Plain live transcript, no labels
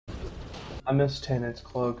I miss Tenet's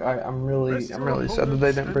cloak. I'm really sad that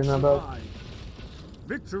they didn't bring that back.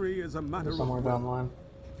 Victory is a matter Somewhere of down the line.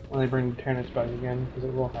 When they bring Tenet's back again, because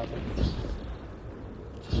it will happen.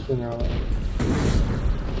 Sooner or later.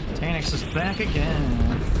 Tanix is back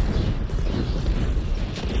again.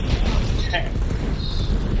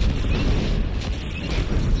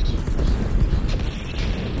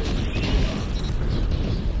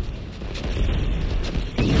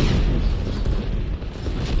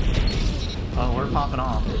 Oh, we're popping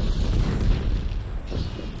off.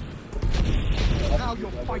 now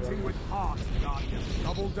you're fighting with heart, Guardian.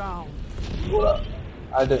 Double down.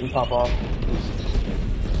 I didn't pop off.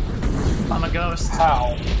 I'm a ghost.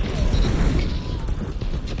 How?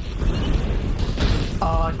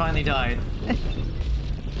 Oh, I finally died.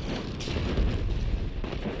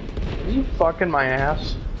 Are you fucking my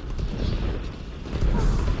ass?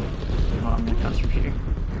 Oh, I'm gonna cut through here.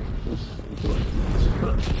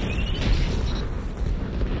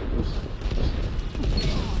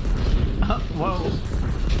 Whoa.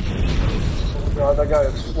 Oh god, that guy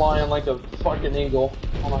is flying like a fucking eagle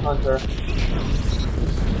on a hunter.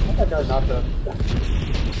 How that guy not dead?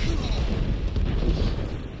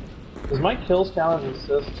 Does my kills count as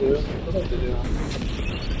assists too? What do I do?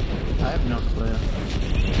 I have no clue.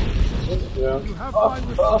 Yeah. You have my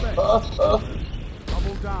respect.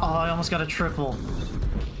 Double down. Oh, I almost got a triple.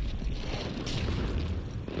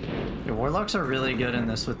 Yeah, warlocks are really good in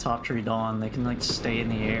this with Top Tree Dawn. They can like stay in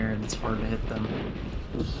the air and it's hard to hit them.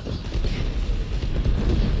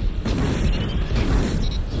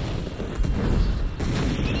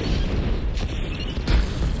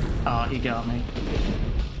 Oh, he got me.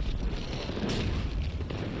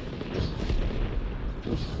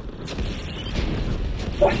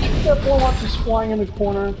 That warlock is flying in the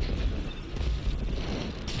corner.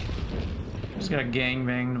 Just got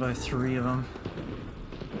gangbanged by 3 of them.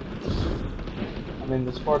 I mean,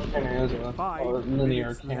 the Scorched cannon is a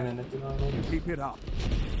linear cannon, if you know what I mean. Keep it up.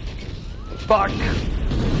 Fuck!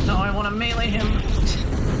 No, I want to melee him.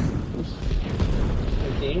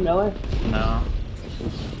 Can you melee? No.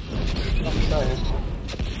 I'm sorry.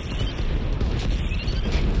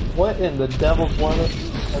 What in the devil's water?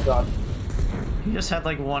 Oh god. He just had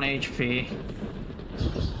like 1 HP.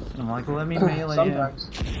 I'm like, let me melee Sometimes.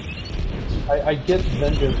 him. I get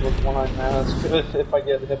vengeance with one-eyed mask if I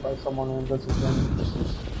get hit by someone who does his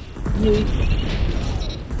thing.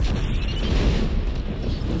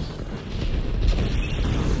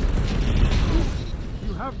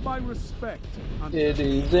 You have my respect.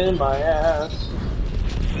 Titties in my ass.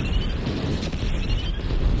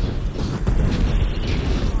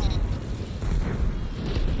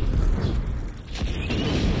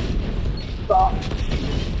 Stop.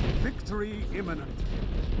 Victory imminent.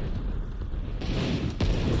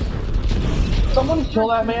 Someone kill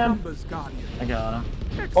that man. Numbers, Guardian. I got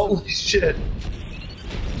him. Holy shit.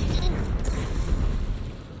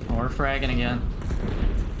 Oh, we're fragging again.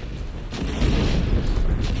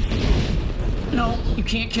 No, you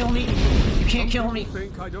can't kill me. You can't kill me.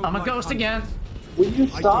 I'm a ghost again. Will you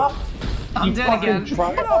stop? I'm You dead fucking again.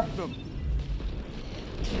 try-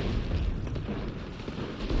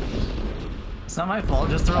 It's not my fault.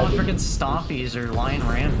 Just throwing freaking stompies or lying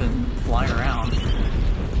rampant and fly around.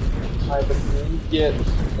 Alright, but can you get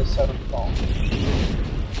the 7th ball?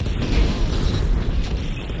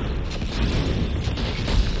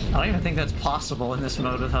 I don't even think that's possible in this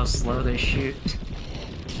mode with how slow they shoot.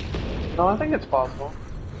 No, I think it's possible.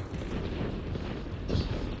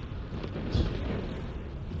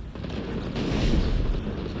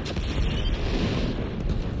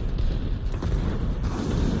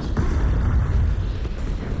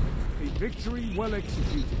 A victory well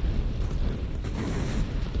executed.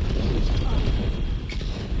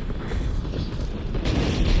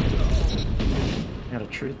 Got a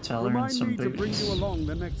truth teller and Remind some me to bring boots. you along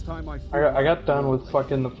the next time I feel I got done with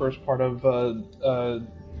fucking the first part of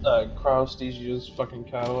Cryostygia's fucking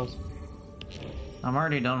catalyst. I'm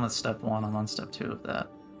already done with step 1. I'm on step 2 of that.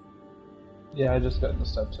 Yeah, I just got to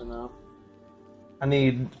step 2 now. I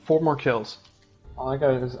need 4 more kills. All I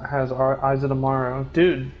got has our Eyes of Tomorrow.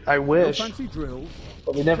 Dude, I No wish, fancy drills.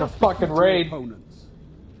 but we never Just fucking defeat your raid. opponents.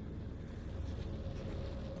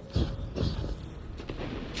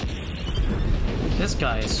 This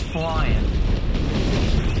guy is flying.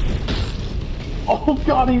 Oh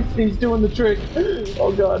god, he's doing the trick.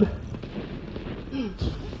 Oh god.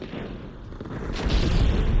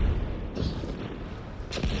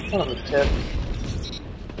 Son of a tip.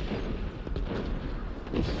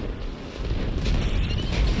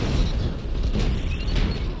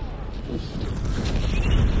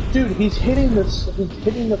 Dude, he's hitting this. He's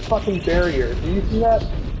hitting the fucking barrier. Do you see that?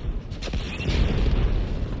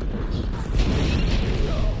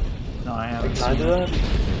 No, I haven't Can I seen do it. that?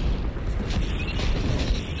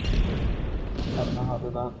 I don't know how to do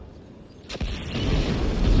that.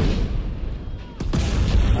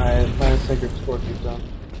 Alright, my sacred Scorched is done.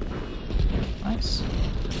 Nice.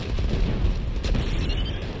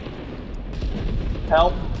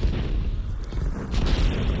 Help!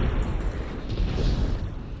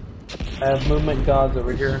 I have movement gods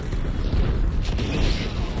over here.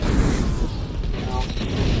 No.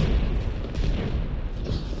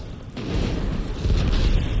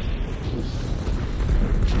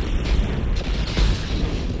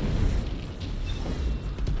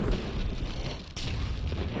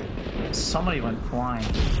 Somebody went flying.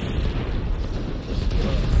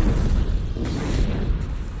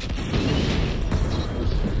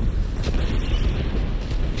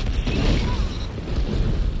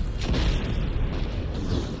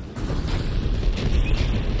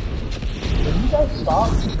 Can you guys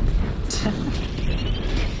stop?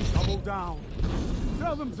 Double down.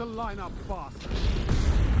 Tell them to line up faster.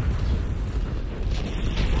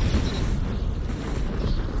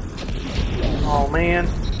 Oh man.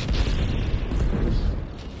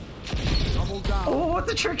 Double down. Oh, what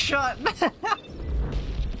the trick shot! 5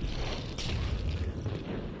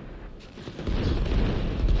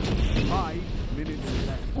 minutes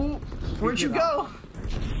left. Ooh, where'd you go?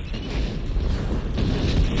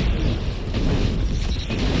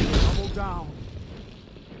 Double down.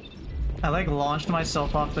 I like launched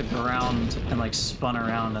myself off the ground and like spun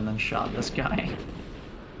around and then shot this guy.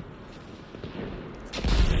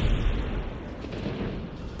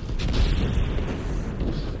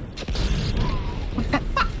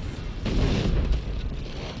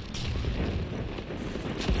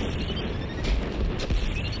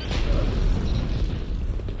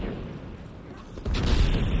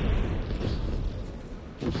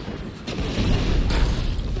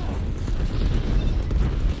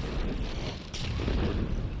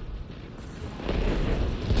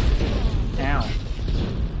 Down.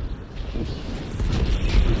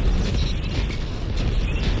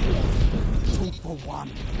 2 for 1.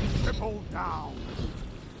 Triple down.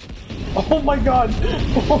 Oh my god!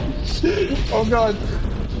 Oh, shit. Oh god!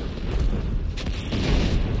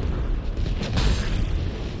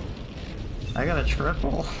 I got a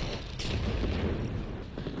triple.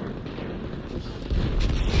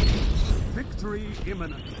 Victory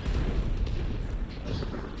imminent.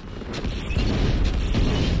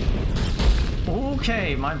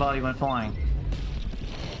 Okay, my body went flying.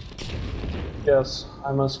 Yes,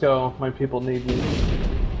 I must go. My people need me.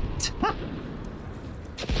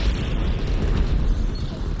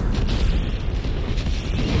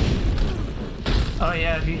 Oh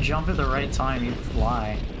yeah, if you jump at the right time, you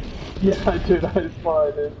fly. Yeah, dude, I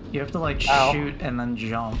fly, dude. You have to like Ow. shoot and then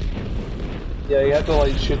jump. Yeah, you have to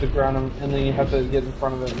like shoot the ground and then you have to get in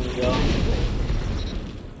front of it and go.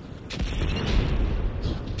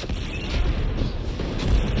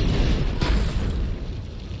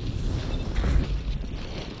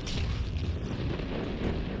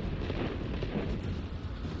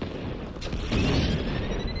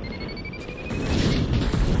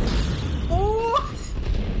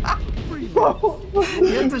 You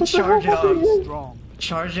have to charge it up. Strong.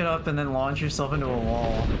 Charge it up and then launch yourself into a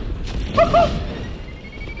wall.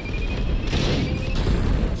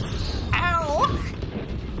 Ow!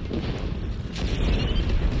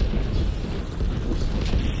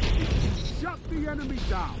 Shut the enemy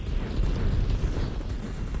down.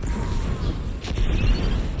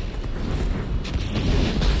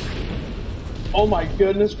 Oh my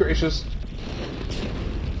goodness gracious.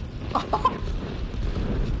 A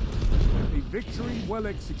victory well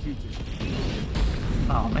executed.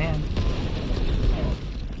 Oh man.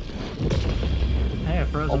 Hey, a Oh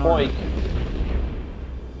frozen boy. orb.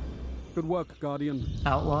 Good work, Guardian.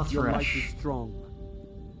 Outlaw Your light Thresh. is strong.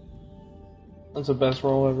 That's the best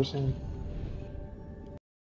roll I've ever seen.